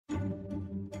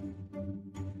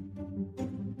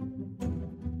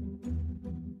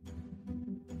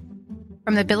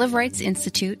From the Bill of Rights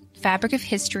Institute, Fabric of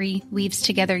History weaves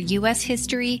together U.S.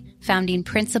 history, founding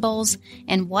principles,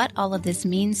 and what all of this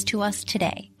means to us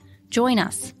today. Join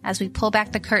us as we pull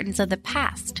back the curtains of the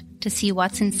past to see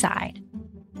what's inside.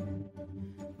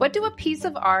 What do a piece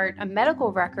of art, a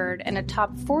medical record, and a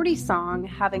top 40 song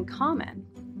have in common?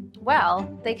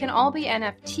 Well, they can all be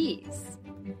NFTs.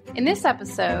 In this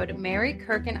episode, Mary,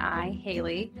 Kirk, and I,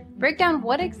 Haley, break down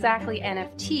what exactly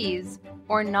NFTs,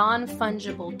 or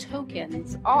non-fungible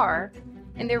tokens, are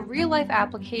and their real-life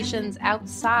applications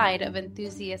outside of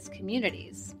enthusiast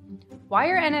communities. Why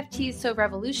are NFTs so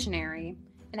revolutionary,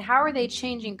 and how are they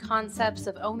changing concepts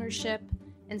of ownership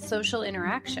and social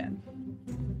interaction?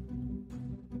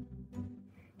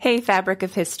 Hey, Fabric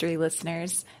of History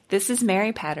listeners. This is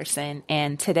Mary Patterson,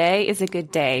 and today is a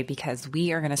good day because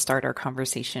we are going to start our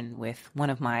conversation with one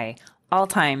of my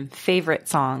all-time favorite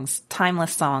songs,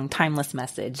 timeless song, timeless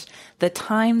message, The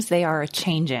Times They Are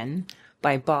A-Changin'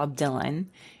 by Bob Dylan,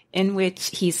 in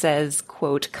which he says,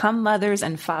 quote, "Come mothers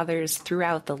and fathers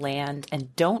throughout the land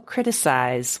and don't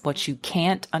criticize what you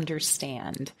can't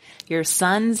understand. Your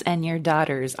sons and your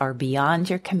daughters are beyond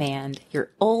your command.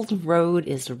 Your old road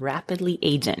is rapidly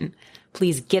aging.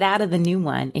 Please get out of the new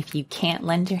one if you can't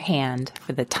lend your hand,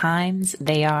 for the times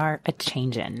they are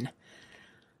a-changin'."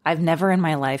 I've never in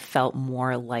my life felt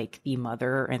more like the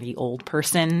mother or the old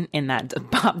person in that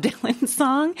Bob Dylan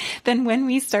song than when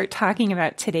we start talking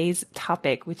about today's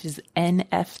topic, which is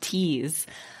NFTs.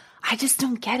 I just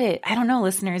don't get it. I don't know,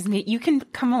 listeners. You can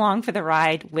come along for the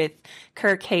ride with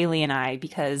Kirk, Haley, and I,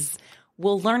 because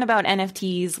we'll learn about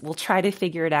NFTs. We'll try to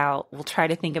figure it out. We'll try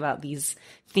to think about these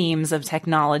themes of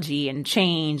technology and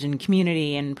change and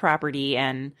community and property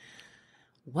and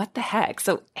what the heck?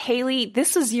 So, Haley,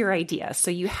 this was your idea. So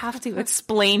you have to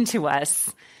explain to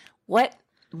us what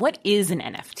is an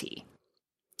NFT?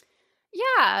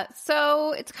 Yeah,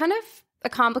 so it's kind of a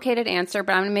complicated answer,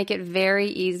 but I'm going to make it very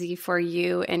easy for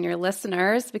you and your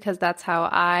listeners because that's how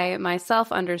I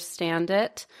myself understand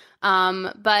it.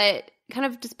 But kind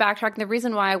of just backtracking, the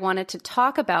reason why I wanted to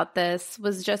talk about this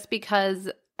was just because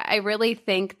I really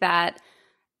think that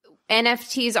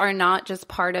NFTs are not just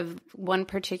part of one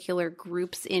particular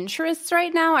group's interests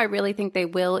right now. I really think they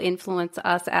will influence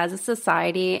us as a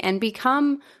society and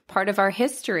become part of our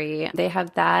history. They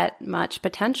have that much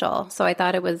potential. So I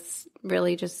thought it was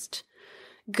really just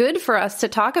good for us to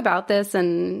talk about this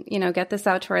and, get this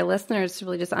out to our listeners to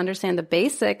really just understand the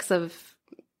basics of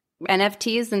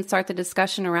NFTs and start the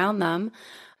discussion around them.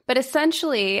 But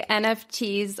essentially,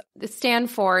 NFTs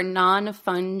stand for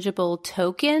non-fungible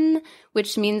token,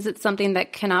 which means it's something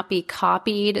that cannot be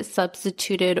copied,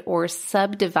 substituted, or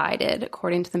subdivided,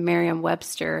 according to the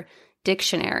Merriam-Webster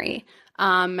dictionary.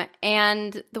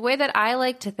 And the way that I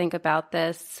like to think about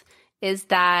this is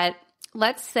that,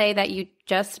 let's say that you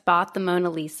just bought the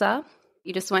Mona Lisa.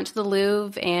 You just went to the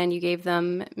Louvre and you gave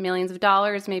them millions of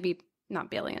dollars, maybe not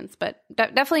billions, but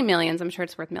definitely millions. I'm sure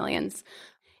it's worth millions.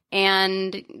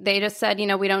 And they just said,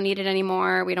 we don't need it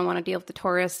anymore. We don't want to deal with the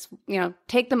tourists.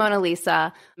 Take the Mona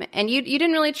Lisa. And you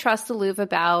didn't really trust the Louvre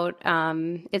about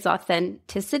its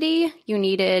authenticity. You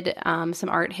needed some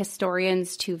art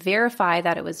historians to verify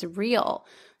that it was real.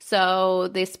 So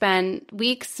they spent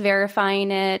weeks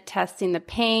verifying it, testing the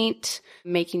paint,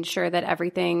 making sure that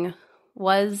everything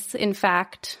was, in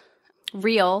fact,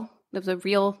 real. It was a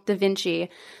real Da Vinci.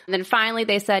 And then finally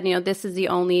they said, this is the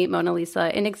only Mona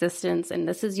Lisa in existence and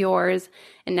this is yours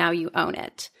and now you own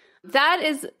it. That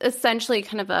is essentially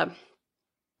kind of a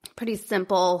pretty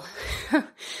simple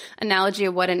analogy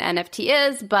of what an NFT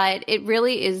is, but it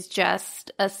really is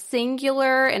just a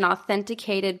singular and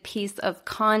authenticated piece of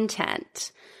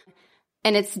content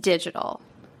and it's digital.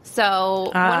 So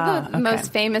one of the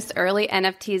most famous early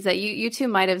NFTs that you two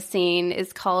might have seen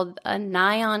is called a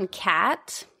Nyan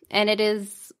cat. And it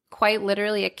is quite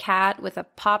literally a cat with a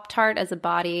Pop-Tart as a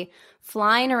body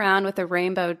flying around with a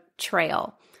rainbow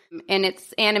trail. And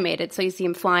it's animated, so you see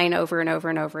him flying over and over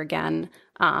and over again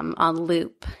on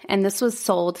loop. And this was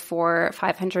sold for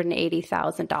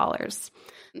 $580,000.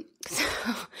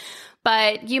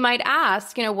 But you might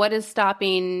ask, what is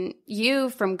stopping you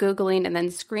from Googling and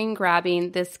then screen grabbing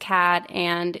this cat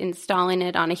and installing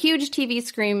it on a huge TV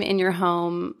screen in your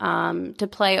home to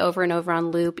play over and over on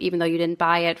loop, even though you didn't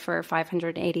buy it for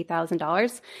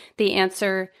 $580,000? The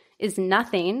answer is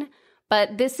nothing.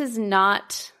 But this is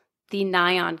not the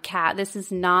Nyan cat. This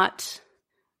is not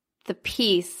the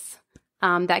piece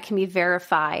that can be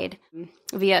verified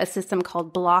via a system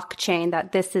called blockchain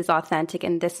that this is authentic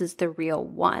and this is the real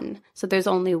one. So there's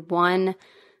only one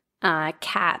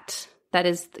cat that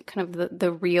is kind of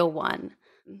the real one.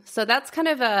 So that's kind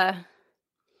of a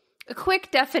a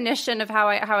quick definition of how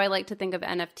I like to think of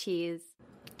NFTs.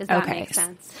 Does that make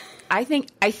sense? I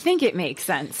think it makes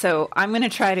sense. So I'm going to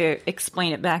try to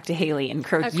explain it back to Haley, and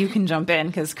Kirk, you can jump in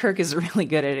because Kirk is really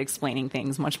good at explaining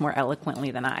things much more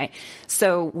eloquently than I.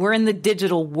 So we're in the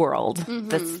digital world.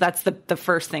 Mm-hmm. That's the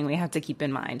first thing we have to keep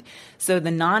in mind. So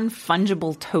the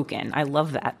non-fungible token, I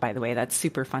love that, by the way. That's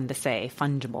super fun to say,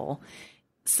 fungible.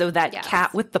 So that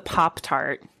cat with the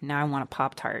Pop-Tart, now I want a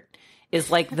Pop-Tart, is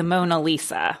like the Mona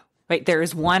Lisa, right? There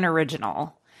is one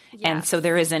original. Yes. And so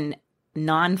there is an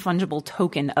non-fungible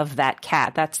token of that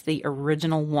cat. That's the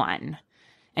original one.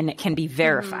 And it can be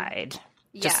verified,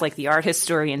 just like the art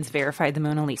historians verified the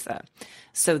Mona Lisa.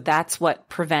 So that's what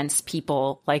prevents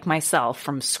people like myself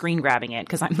from screen grabbing it,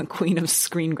 because I'm the queen of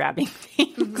screen grabbing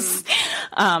things,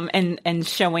 and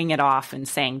showing it off and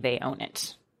saying they own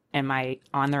it. Am I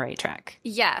on the right track?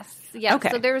 Yes.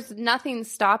 Okay. So there's nothing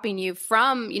stopping you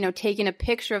from, taking a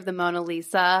picture of the Mona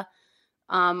Lisa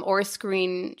or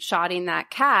screenshotting that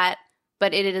cat.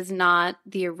 But it is not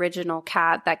the original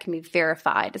cat that can be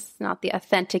verified. It's not the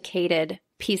authenticated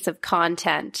piece of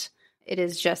content. It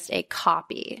is just a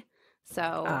copy.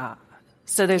 So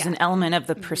there's an element of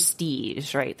the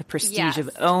prestige, right? The prestige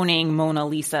of owning Mona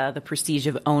Lisa, the prestige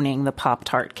of owning the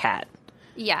Pop-Tart cat.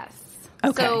 Yes.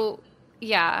 Okay. So,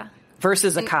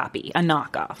 versus a copy, a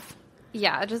knockoff.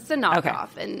 Yeah, just a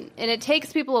knockoff. Okay. And it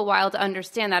takes people a while to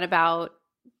understand that about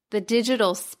the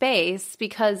digital space,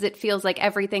 because it feels like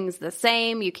everything's the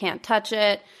same. You can't touch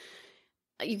it.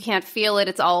 You can't feel it.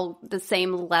 It's all the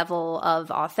same level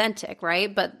of authentic,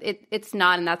 right? But it's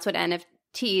not, and that's what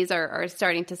NFTs are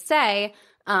starting to say.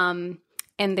 And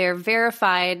they're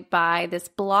verified by this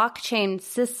blockchain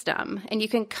system. And you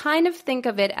can kind of think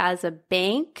of it as a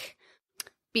bank,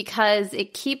 because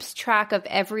it keeps track of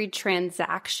every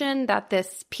transaction that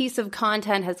this piece of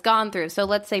content has gone through. So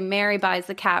let's say Mary buys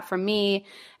the cat from me,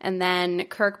 and then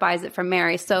Kirk buys it from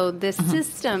Mary. So this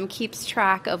system keeps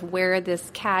track of where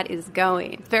this cat is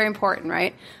going. It's very important,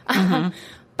 right?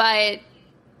 But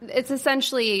it's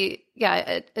essentially,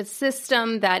 a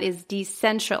system that is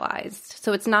decentralized.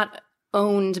 So it's not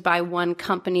owned by one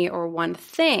company or one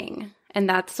thing. And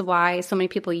that's why so many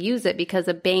people use it, because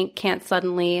a bank can't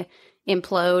suddenly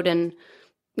implode and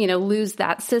lose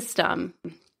that system.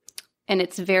 And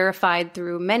it's verified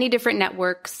through many different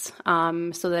networks,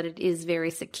 so that it is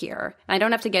very secure. And I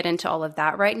don't have to get into all of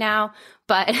that right now,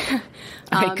 but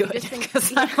okay, good,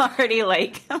 because I'm already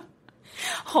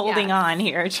holding on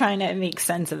here, trying to make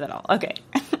sense of it all. Okay.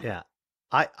 Yeah.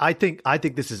 I think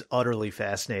this is utterly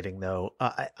fascinating, though.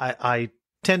 I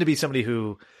tend to be somebody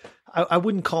who I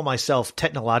wouldn't call myself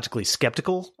technologically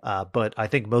skeptical, but I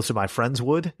think most of my friends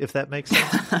would, if that makes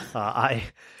sense.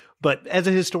 But as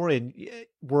a historian,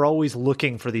 we're always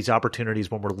looking for these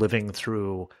opportunities when we're living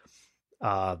through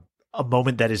a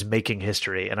moment that is making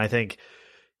history. And I think,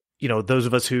 those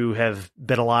of us who have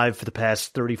been alive for the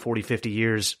past 30, 40, 50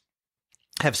 years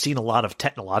have seen a lot of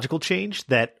technological change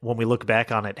that, when we look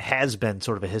back on it, has been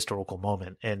sort of a historical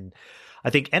moment. And I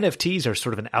think NFTs are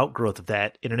sort of an outgrowth of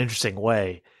that in an interesting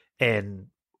way. And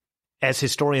as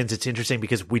historians, it's interesting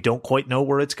because we don't quite know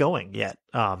where it's going yet.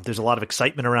 There's a lot of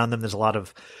excitement around them. There's a lot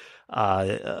of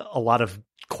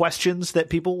questions that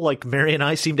people like Mary and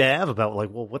I seem to have about,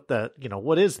 well,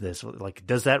 what is this?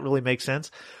 Does that really make sense?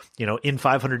 In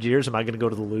 500 years, am I going to go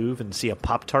to the Louvre and see a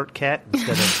Pop-Tart cat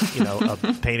instead of,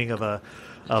 a painting of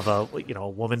a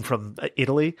woman from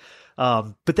Italy?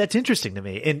 But that's interesting to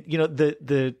me. And,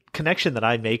 the connection that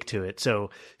I make to it. So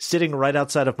sitting right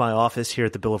outside of my office here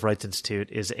at the Bill of Rights Institute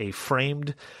is a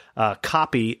framed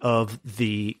copy of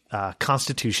the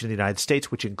Constitution of the United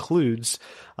States, which includes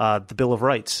the Bill of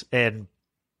Rights. And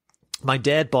my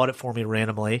dad bought it for me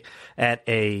randomly at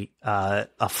a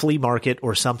flea market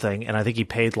or something, and I think he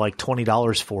paid like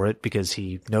 $20 for it because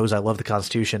he knows I love the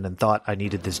Constitution and thought I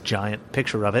needed this giant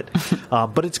picture of it.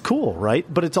 But it's cool, right?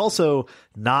 But it's also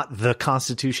not the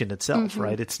Constitution itself,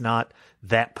 right? It's not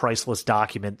that priceless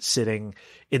document sitting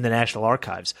in the National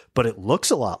Archives, but it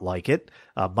looks a lot like it.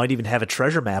 Might even have a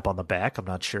treasure map on the back. I'm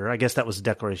not sure. I guess that was the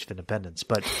Declaration of Independence.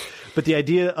 But the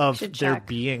idea of there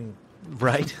being...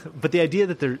 Right. But the idea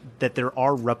that there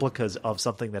are replicas of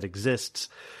something that exists,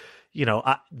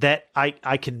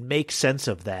 I can make sense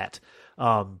of that.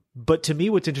 But to me,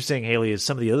 what's interesting, Haley, is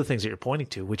some of the other things that you're pointing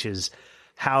to, which is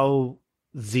how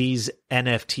these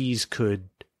NFTs could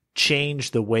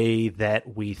change the way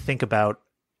that we think about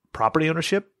property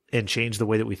ownership and change the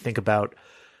way that we think about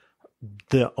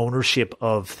the ownership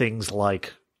of things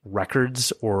like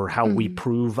records or how we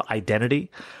prove identity.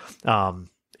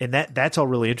 and that's all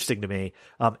really interesting to me.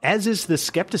 As is the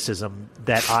skepticism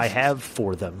that I have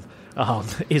for them.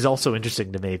 Is also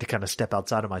interesting to me to kind of step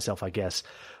outside of myself, I guess,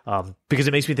 because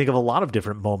it makes me think of a lot of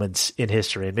different moments in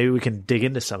history, and maybe we can dig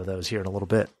into some of those here in a little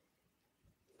bit.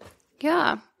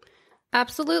 Yeah,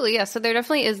 absolutely. Yeah. So there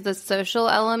definitely is the social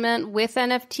element with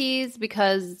NFTs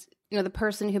because, the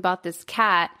person who bought this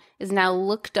cat is now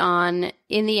looked on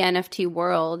in the NFT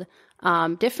world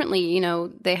differently.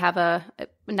 They have a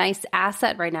nice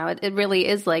asset right now. It really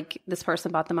is like this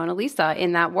person bought the Mona Lisa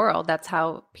in that world. That's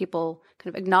how people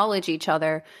kind of acknowledge each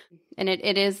other. And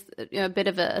it is a bit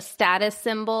of a status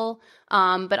symbol.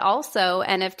 But also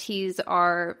NFTs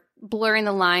are blurring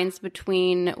the lines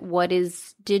between what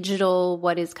is digital,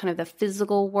 what is kind of the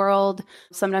physical world.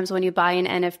 Sometimes when you buy an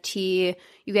NFT,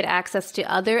 you get access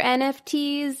to other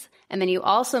NFTs. And then you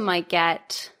also might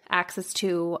get access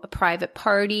to a private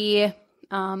party,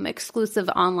 exclusive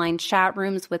online chat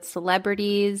rooms with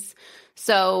celebrities.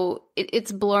 So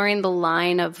it's blurring the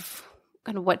line of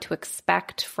kind of what to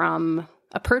expect from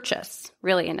a purchase,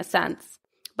 really, in a sense.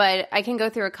 But I can go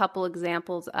through a couple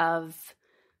examples of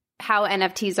how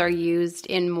NFTs are used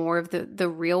in more of the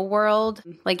real world.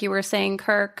 Like you were saying,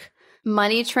 Kirk,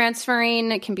 money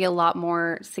transferring can be a lot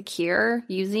more secure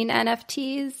using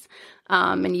NFTs.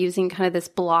 And using kind of this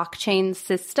blockchain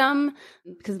system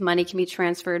because money can be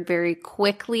transferred very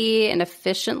quickly and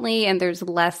efficiently, and there's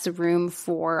less room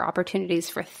for opportunities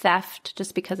for theft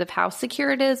just because of how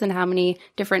secure it is and how many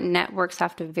different networks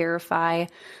have to verify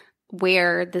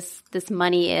where this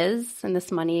money is. And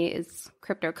this money is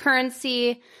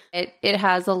cryptocurrency. It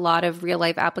has a lot of real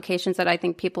life applications that I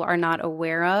think people are not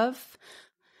aware of.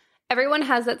 Everyone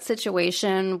has that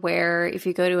situation where if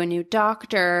you go to a new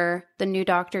doctor, the new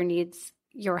doctor needs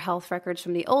your health records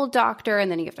from the old doctor, and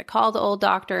then you have to call the old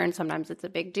doctor, and sometimes it's a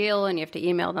big deal, and you have to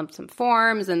email them some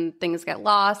forms, and things get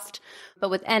lost.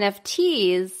 But with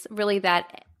NFTs, really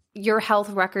that your health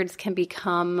records can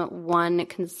become one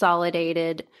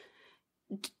consolidated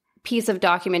piece of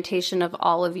documentation of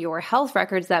all of your health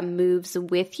records that moves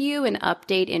with you and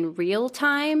update in real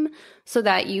time so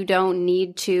that you don't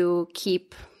need to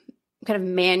keep kind of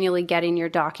manually getting your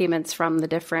documents from the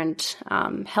different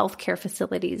healthcare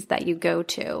facilities that you go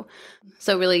to.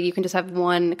 So really, you can just have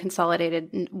one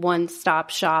consolidated one-stop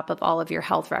shop of all of your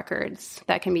health records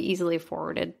that can be easily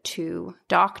forwarded to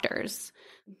doctors.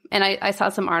 And I saw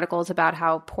some articles about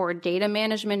how poor data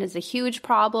management is a huge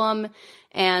problem,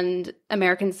 and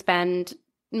Americans spend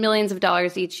millions of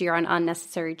dollars each year on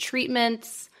unnecessary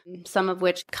treatments, some of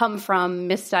which come from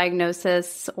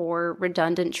misdiagnosis or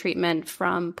redundant treatment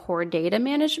from poor data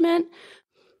management.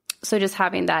 So just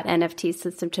having that NFT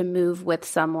system to move with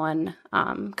someone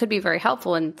could be very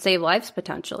helpful and save lives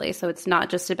potentially. So it's not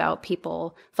just about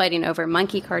people fighting over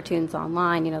monkey cartoons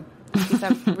online. These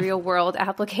have real world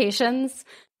applications.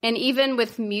 And even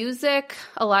with music,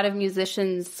 a lot of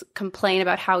musicians complain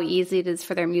about how easy it is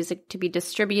for their music to be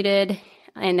distributed.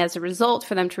 And as a result,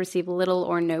 for them to receive little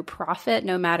or no profit,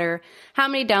 no matter how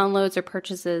many downloads or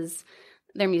purchases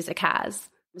their music has.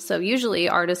 So usually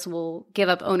artists will give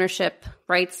up ownership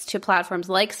rights to platforms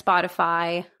like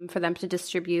Spotify for them to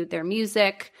distribute their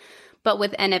music. But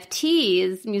with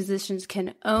NFTs, musicians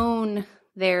can own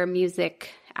their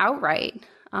music outright.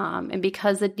 And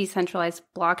because the decentralized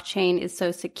blockchain is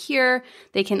so secure,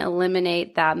 they can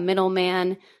eliminate that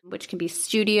middleman, which can be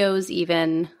studios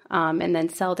even, and then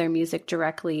sell their music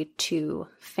directly to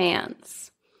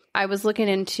fans. I was looking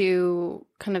into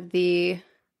kind of the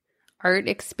art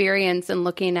experience and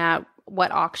looking at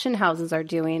what auction houses are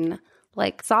doing,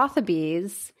 like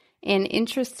Sotheby's. And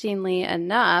interestingly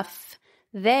enough,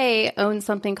 they own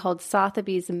something called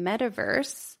Sotheby's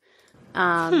Metaverse,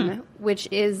 which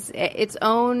is its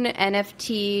own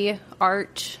NFT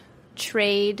art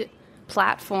trade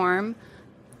platform.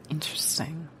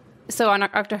 Interesting. So on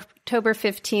October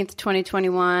 15th,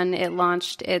 2021, it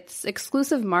launched its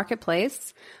exclusive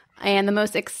marketplace. And the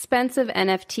most expensive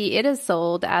NFT it has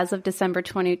sold as of December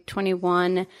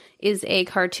 2021 is a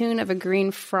cartoon of a green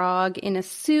frog in a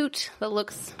suit that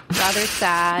looks rather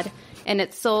sad. And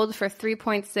it's sold for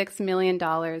 $3.6 million.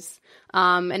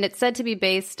 And it's said to be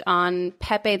based on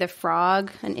Pepe the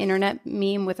Frog, an internet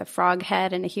meme with a frog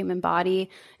head and a human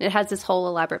body. And it has this whole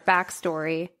elaborate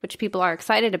backstory, which people are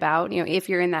excited about. If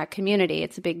you're in that community,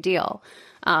 it's a big deal.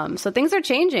 So things are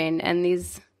changing, and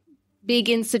these big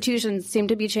institutions seem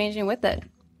to be changing with it.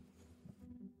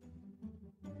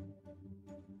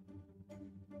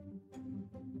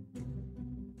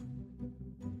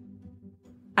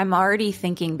 I'm already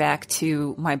thinking back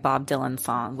to my Bob Dylan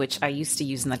song, which I used to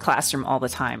use in the classroom all the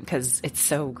time because it's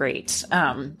so great.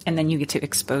 And then you get to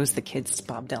expose the kids to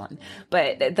Bob Dylan.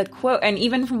 But the quote, and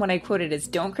even from what I quoted, is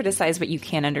don't criticize what you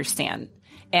can't understand.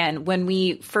 And when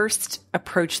we first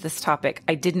approached this topic,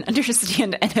 I didn't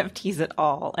understand NFTs at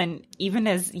all. And even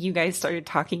as you guys started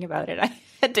talking about it, I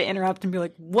had to interrupt and be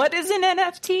like, what is an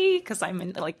NFT? Because I'm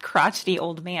a like crotchety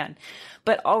old man.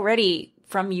 But already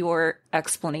from your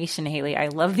explanation, Haley, I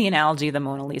love the analogy of the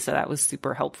Mona Lisa. That was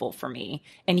super helpful for me.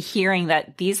 And hearing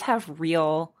that these have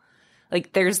real,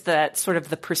 like there's that sort of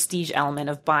the prestige element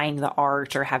of buying the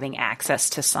art or having access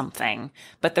to something,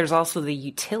 but there's also the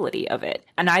utility of it.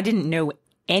 And I didn't know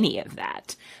any of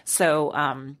that. So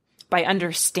by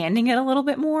understanding it a little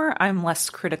bit more, I'm less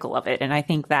critical of it. And I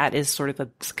think that is sort of a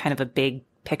kind of a big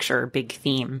picture, big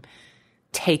theme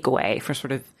takeaway for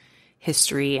sort of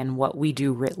history and what we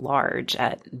do writ large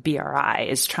at BRI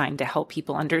is trying to help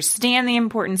people understand the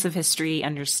importance of history,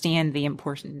 understand the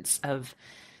importance of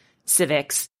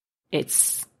civics.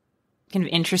 It's kind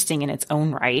of interesting in its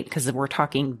own right because we're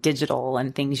talking digital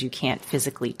and things you can't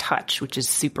physically touch, which is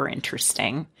super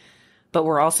interesting. But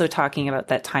we're also talking about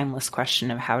that timeless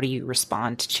question of how do you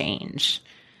respond to change?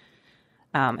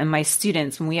 And my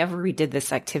students, when we ever redid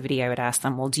this activity, I would ask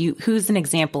them, well, who's an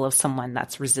example of someone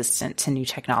that's resistant to new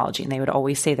technology? And they would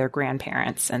always say their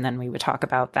grandparents. And then we would talk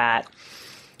about that.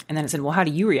 And then I said, well, how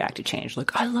do you react to change?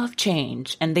 Like, I love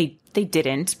change. And they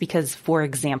didn't because, for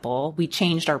example, we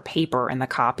changed our paper in the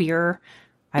copier,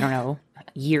 I don't know,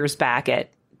 years back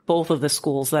at both of the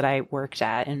schools that I worked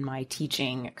at in my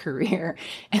teaching career.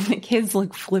 And the kids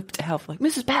like flipped out like,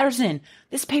 Mrs. Patterson,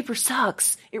 this paper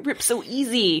sucks. It rips so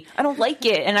easy. I don't like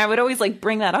it. And I would always like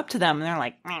bring that up to them. And they're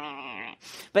like, meh.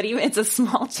 But even it's a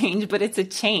small change, but it's a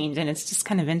change. And it's just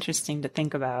kind of interesting to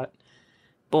think about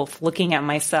both looking at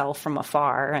myself from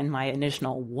afar and my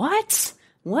initial, what?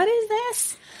 What is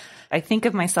this? I think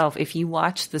of myself, if you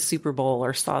watched the Super Bowl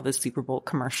or saw the Super Bowl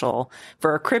commercial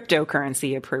for a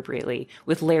cryptocurrency appropriately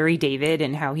with Larry David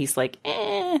and how he's like,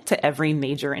 to every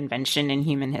major invention in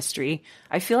human history.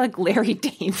 I feel like Larry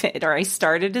David, or I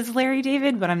started as Larry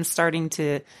David, but I'm starting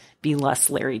to be less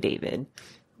Larry David.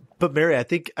 But Mary, I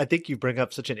think you bring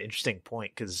up such an interesting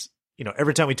point because, you know,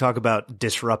 every time we talk about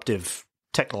disruptive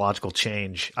technological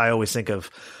change, I always think of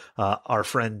our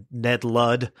friend Ned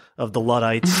Ludd of the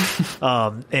Luddites,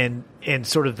 and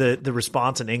sort of the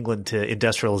response in England to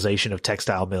industrialization of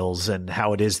textile mills and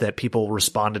how it is that people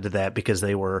responded to that because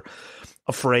they were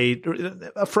afraid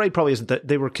probably isn't that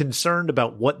they were concerned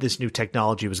about what this new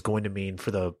technology was going to mean for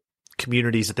the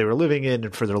communities that they were living in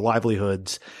and for their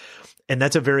livelihoods. And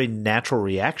that's a very natural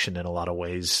reaction in a lot of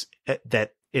ways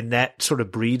that sort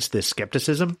of breeds this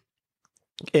skepticism.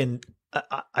 And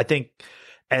I think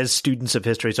as students of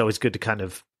history, it's always good to kind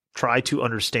of try to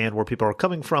understand where people are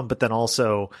coming from, but then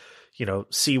also, you know,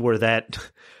 see where that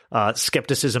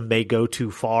skepticism may go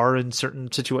too far in certain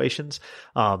situations.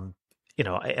 You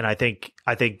know, and I think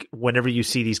whenever you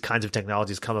see these kinds of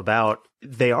technologies come about,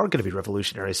 they are going to be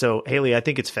revolutionary. So, Haley, I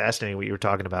think it's fascinating what you were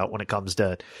talking about when it comes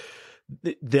to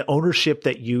the ownership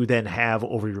that you then have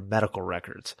over your medical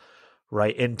records,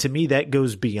 right? And to me, that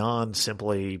goes beyond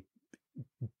simply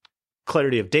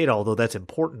clarity of data, although that's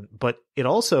important, but it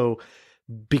also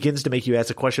begins to make you ask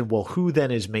the question, well, who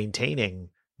then is maintaining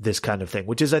this kind of thing,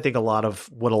 which is, I think, a lot of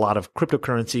what a lot of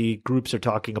cryptocurrency groups are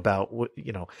talking about.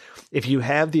 You know, if you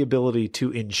have the ability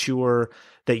to ensure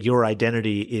that your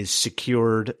identity is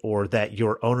secured or that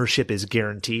your ownership is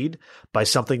guaranteed by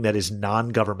something that is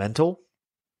non-governmental,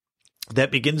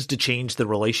 that begins to change the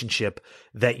relationship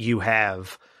that you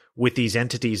have with these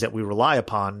entities that we rely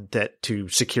upon that to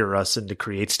secure us and to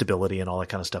create stability and all that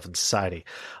kind of stuff in society.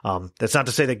 That's not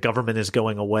to say that government is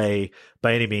going away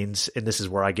by any means. And this is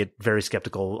where I get very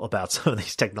skeptical about some of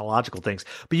these technological things,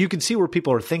 but you can see where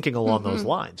people are thinking along those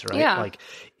lines, right? Yeah. Like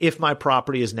if my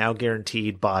property is now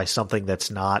guaranteed by something that's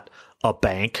not a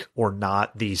bank or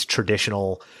not these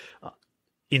traditional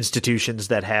institutions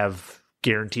that have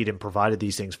guaranteed and provided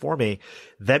these things for me,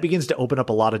 that begins to open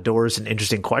up a lot of doors and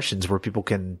interesting questions where people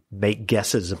can make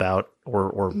guesses about,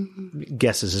 or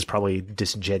guesses is probably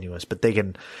disingenuous, but they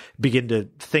can begin to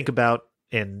think about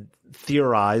and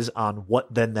theorize on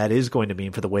what then that is going to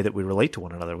mean for the way that we relate to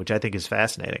one another, which I think is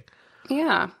fascinating.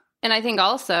 Yeah. And I think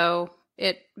also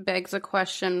it begs a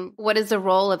question, what is the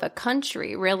role of a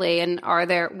country really? And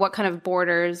what kind of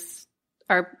borders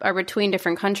are between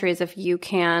different countries if you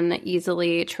can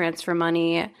easily transfer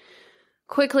money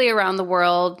quickly around the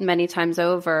world many times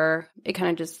over? It kind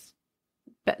of just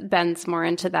bends more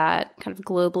into that kind of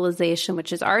globalization,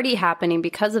 which is already happening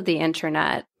because of the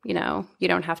internet. You know, you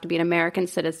don't have to be an American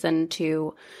citizen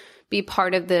to be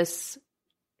part of this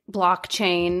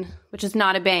blockchain, which is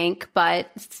not a bank, but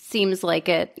seems like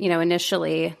it,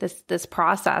 initially this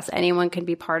process, anyone can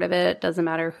be part of it. Doesn't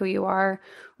matter who you are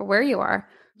or where you are.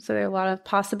 So there are a lot of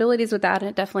possibilities with that. And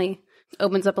it definitely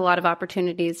opens up a lot of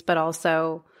opportunities, but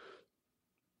also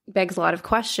begs a lot of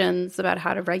questions about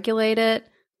how to regulate it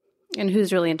and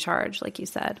who's really in charge, like you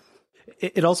said.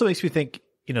 It also makes me think,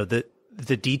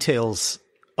 the details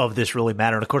of this really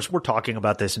matter. And of course, we're talking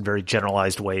about this in very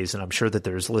generalized ways. And I'm sure that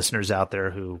there's listeners out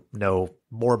there who know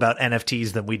more about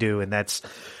NFTs than we do. And that's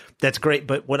great.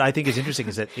 But what I think is interesting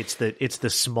is that it's the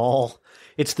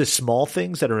small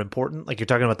things that are important. Like you're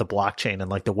talking about the blockchain and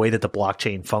like the way that the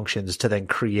blockchain functions to then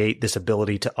create this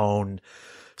ability to own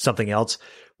something else.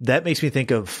 That makes me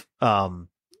think of,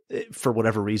 for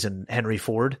whatever reason, Henry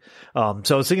Ford. So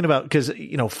I was thinking about, because,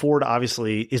 Ford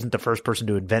obviously isn't the first person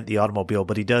to invent the automobile,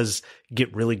 but he does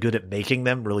get really good at making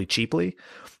them really cheaply.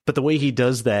 But the way he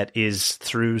does that is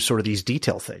through sort of these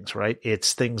detail things, right?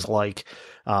 It's things like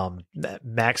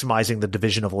maximizing the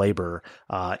division of labor.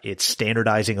 It's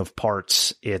standardizing of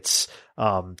parts. It's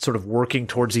sort of working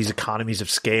towards these economies of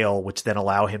scale, which then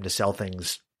allow him to sell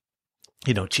things,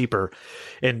 cheaper.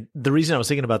 And the reason I was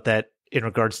thinking about that in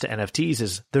regards to NFTs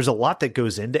is there's a lot that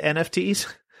goes into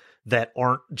NFTs that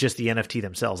aren't just the NFT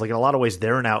themselves. Like in a lot of ways,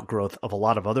 they're an outgrowth of a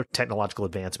lot of other technological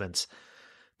advancements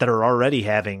that are already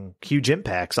having huge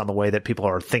impacts on the way that people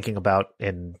are thinking about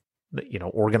and,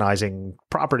 organizing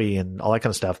property and all that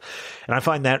kind of stuff. And I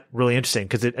find that really interesting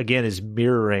because it, again, is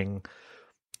mirroring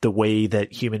the way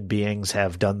that human beings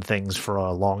have done things for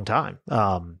a long time.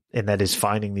 And that is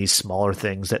finding these smaller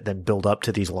things that then build up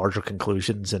to these larger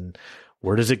conclusions. And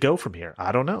where does it go from here?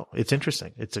 I don't know. It's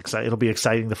interesting. It's exciting. It'll be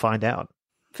exciting to find out.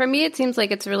 For me, it seems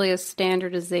like it's really a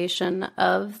standardization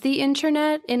of the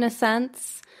internet in a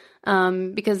sense,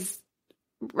 because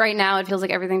right now it feels like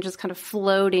everything's just kind of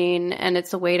floating, and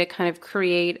it's a way to kind of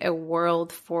create a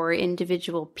world for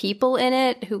individual people in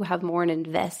it who have more an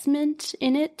investment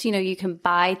in it. You can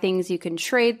buy things, you can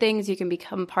trade things, you can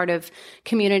become part of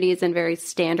communities in very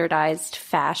standardized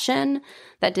fashion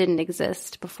that didn't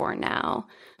exist before now.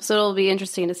 So it'll be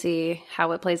interesting to see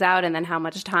how it plays out and then how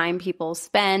much time people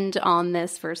spend on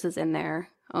this versus in their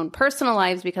own personal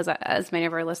lives, because as many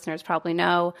of our listeners probably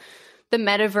know, the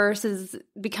metaverse is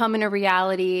becoming a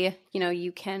reality.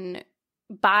 You can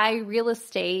buy real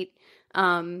estate.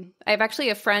 I have actually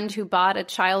a friend who bought a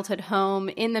childhood home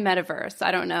in the metaverse.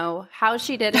 I don't know how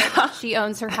she did it. She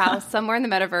owns her house somewhere in the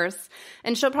metaverse,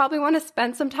 and she'll probably want to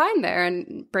spend some time there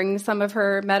and bring some of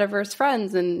her metaverse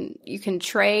friends. And you can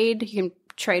trade. You can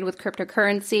trade with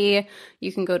cryptocurrency.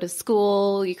 You can go to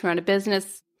school. You can run a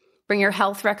business. Bring your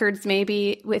health records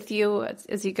maybe with you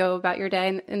as you go about your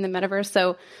day in the metaverse.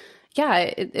 So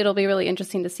yeah, it'll be really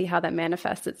interesting to see how that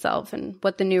manifests itself and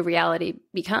what the new reality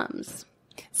becomes.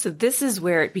 So this is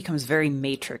where it becomes very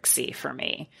matrixy for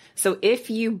me. So if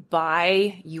you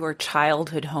buy your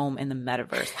childhood home in the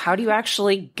metaverse, how do you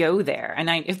actually go there? And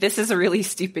if this is a really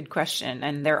stupid question,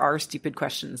 and there are stupid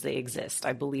questions, they exist.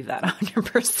 I believe that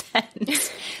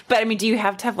 100%. But do you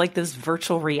have to have like this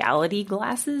virtual reality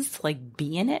glasses to like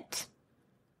be in it?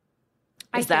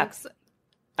 I think so.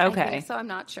 Okay. I think so. I'm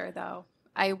not sure though.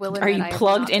 I will admit, are you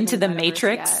plugged into the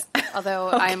matrix? Although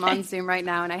okay. I'm on Zoom right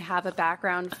now and I have a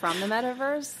background from the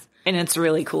metaverse. And it's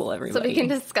really cool, everybody. So we can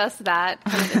discuss that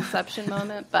kind of inception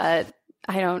moment, but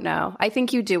I don't know. I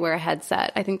think you do wear a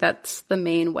headset. I think that's the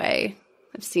main way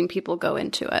I've seen people go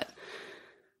into it.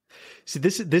 See,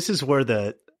 this is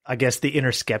where I guess the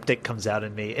inner skeptic comes out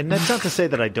in me. And that's not to say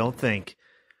that I don't think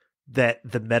that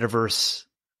the metaverse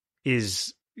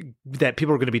is that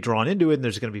people are going to be drawn into it, and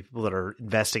there's going to be people that are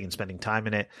investing and spending time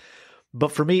in it.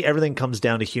 But for me, everything comes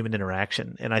down to human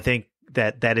interaction. And I think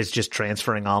that is just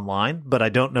transferring online, but I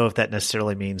don't know if that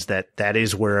necessarily means that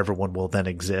is where everyone will then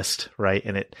exist. Right.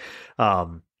 And I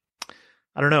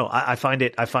don't know. I find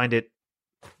it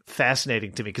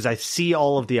fascinating to me because I see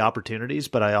all of the opportunities,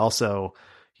 but I also,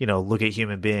 look at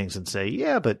human beings and say,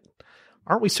 yeah, but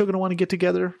aren't we still going to want to get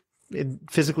together and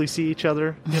physically see each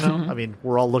other?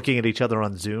 We're all looking at each other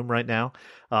on Zoom right now.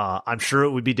 I'm sure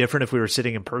it would be different if we were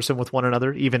sitting in person with one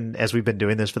another. Even as we've been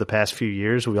doing this for the past few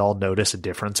years, we all notice a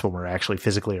difference when we're actually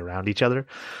physically around each other.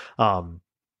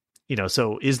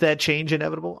 So is that change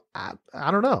inevitable?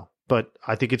 I don't know, but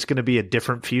I think it's going to be a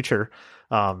different future.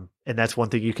 And that's one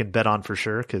thing you can bet on for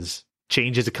sure, because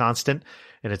change is a constant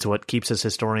and it's what keeps us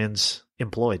historians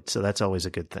employed. So that's always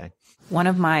a good thing. One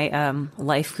of my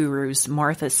life gurus,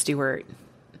 Martha Stewart,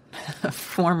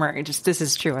 this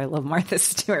is true. I love Martha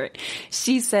Stewart.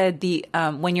 She said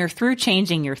when you're through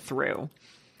changing, you're through.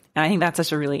 And I think that's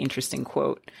such a really interesting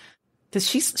quote. Because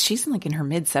she's like in her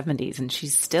mid 70s and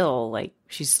she's still way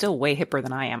hipper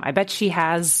than I am. I bet she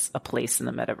has a place in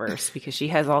the metaverse because she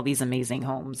has all these amazing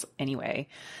homes anyway.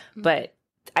 Mm-hmm. But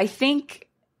I think,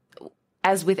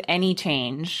 as with any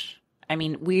change, I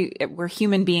mean, we're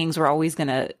human beings. We're always going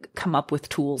to come up with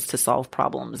tools to solve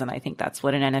problems. And I think that's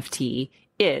what an NFT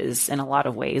is in a lot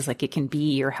of ways. Like, it can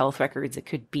be your health records. It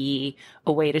could be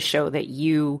a way to show that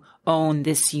you own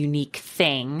this unique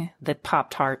thing, the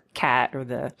Pop-Tart cat or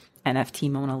the NFT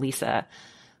Mona Lisa.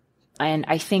 And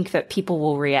I think that people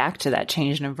will react to that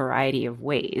change in a variety of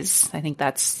ways. I think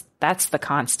that's the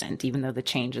constant, even though the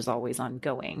change is always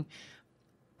ongoing.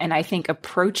 And I think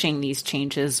approaching these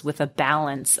changes with a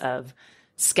balance of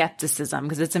skepticism,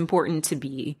 because it's important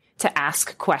to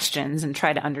ask questions and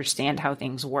try to understand how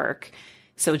things work.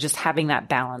 So just having that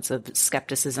balance of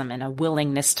skepticism and a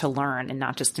willingness to learn and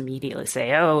not just immediately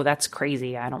say, oh, that's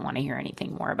crazy, I don't want to hear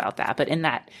anything more about that. But in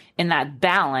that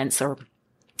balance or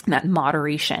that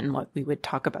moderation, what we would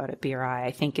talk about at BRI,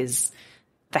 I think is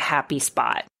the happy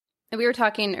spot. We were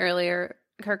talking earlier,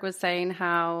 Kirk was saying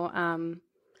how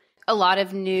a lot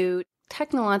of new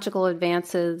technological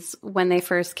advances when they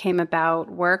first came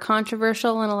about were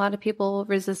controversial and a lot of people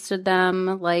resisted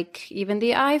them, like even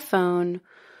the iPhone,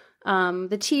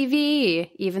 the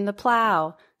TV, even the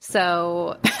plow.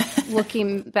 So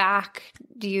looking back,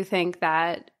 do you think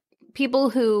that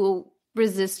people who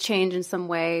resist change in some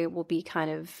way will be kind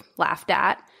of laughed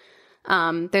at?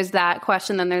 There's that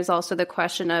question. Then there's also the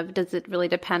question of, does it really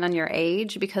depend on your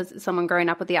age? Because someone growing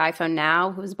up with the iPhone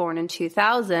now who was born in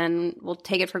 2000 will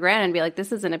take it for granted and be like,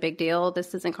 this isn't a big deal.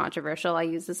 This isn't controversial. I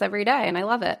use this every day and I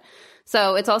love it.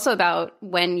 So it's also about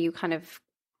when you kind of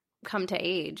come to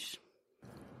age.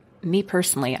 Me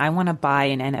personally, I want to buy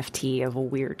an NFT of a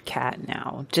weird cat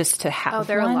now just to have one. Oh,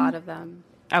 there are a lot of them.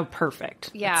 Oh,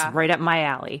 perfect. Yeah. It's right up my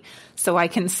alley. So I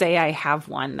can say I have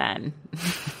one then.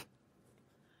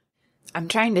 I'm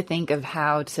trying to think of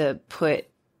how to put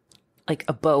like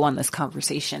a bow on this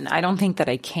conversation. I don't think that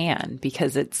I can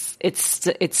because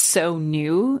it's so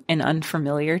new and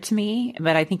unfamiliar to me,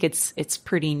 but I think it's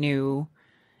pretty new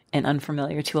and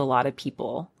unfamiliar to a lot of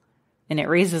people. And it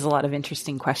raises a lot of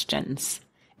interesting questions.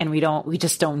 And we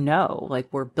just don't know. Like,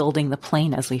 we're building the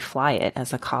plane as we fly it,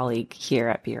 as a colleague here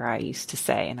at BRI used to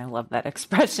say. And I love that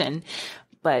expression.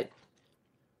 But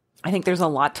I think there's a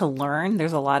lot to learn.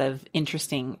 There's a lot of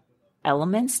interesting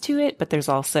elements to it, but there's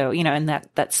also, and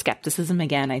that skepticism,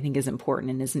 again, I think is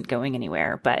important and isn't going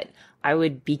anywhere. But I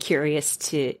would be curious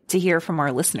to hear from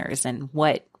our listeners and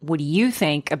what do you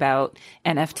think about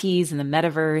NFTs and the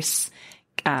metaverse?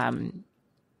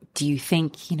 Do you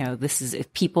think, this is,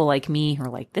 if people like me who are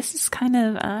like, this is kind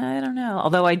of, I don't know.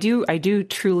 Although I do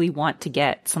truly want to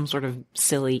get some sort of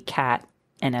silly cat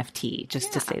NFT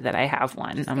just to say that I have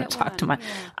one. I'm going to talk to my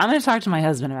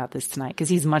husband about this tonight because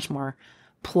he's much more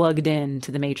plugged in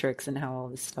to the matrix and how all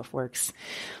this stuff works.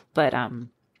 But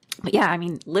yeah, I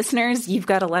mean, listeners, you've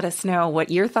got to let us know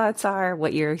what your thoughts are,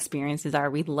 what your experiences are.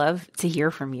 We'd love to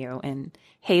hear from you. And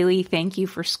Haley, thank you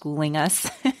for schooling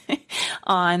us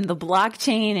on the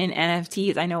blockchain and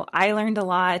NFTs. I know I learned a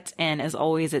lot. And as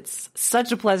always, it's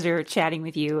such a pleasure chatting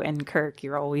with you. And Kirk,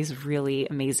 you're always really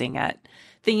amazing at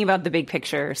thinking about the big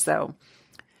picture. So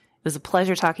it was a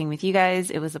pleasure talking with you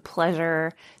guys. It was a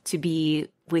pleasure to be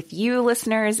with you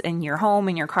listeners in your home,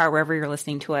 in your car, wherever you're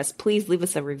listening to us. Please leave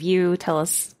us a review. Tell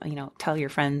us, tell your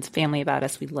friends, family about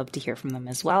us. We'd love to hear from them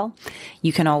as well.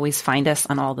 You can always find us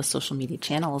on all the social media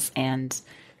channels. And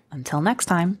until next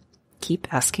time,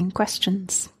 keep asking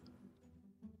questions.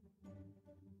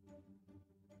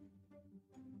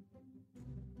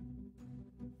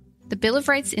 The Bill of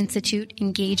Rights Institute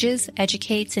engages,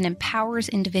 educates, and empowers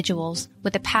individuals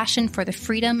with a passion for the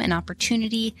freedom and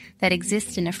opportunity that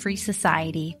exists in a free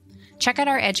society. Check out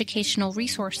our educational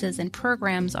resources and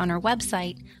programs on our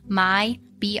website, mybri.org.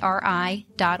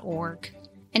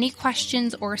 Any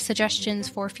questions or suggestions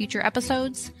for future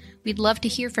episodes? We'd love to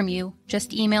hear from you.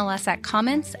 Just email us at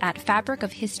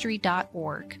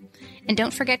comments@fabricofhistory.org. And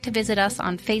don't forget to visit us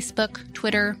on Facebook,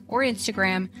 Twitter, or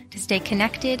Instagram to stay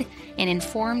connected and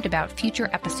informed about future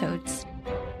episodes.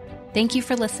 Thank you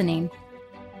for listening.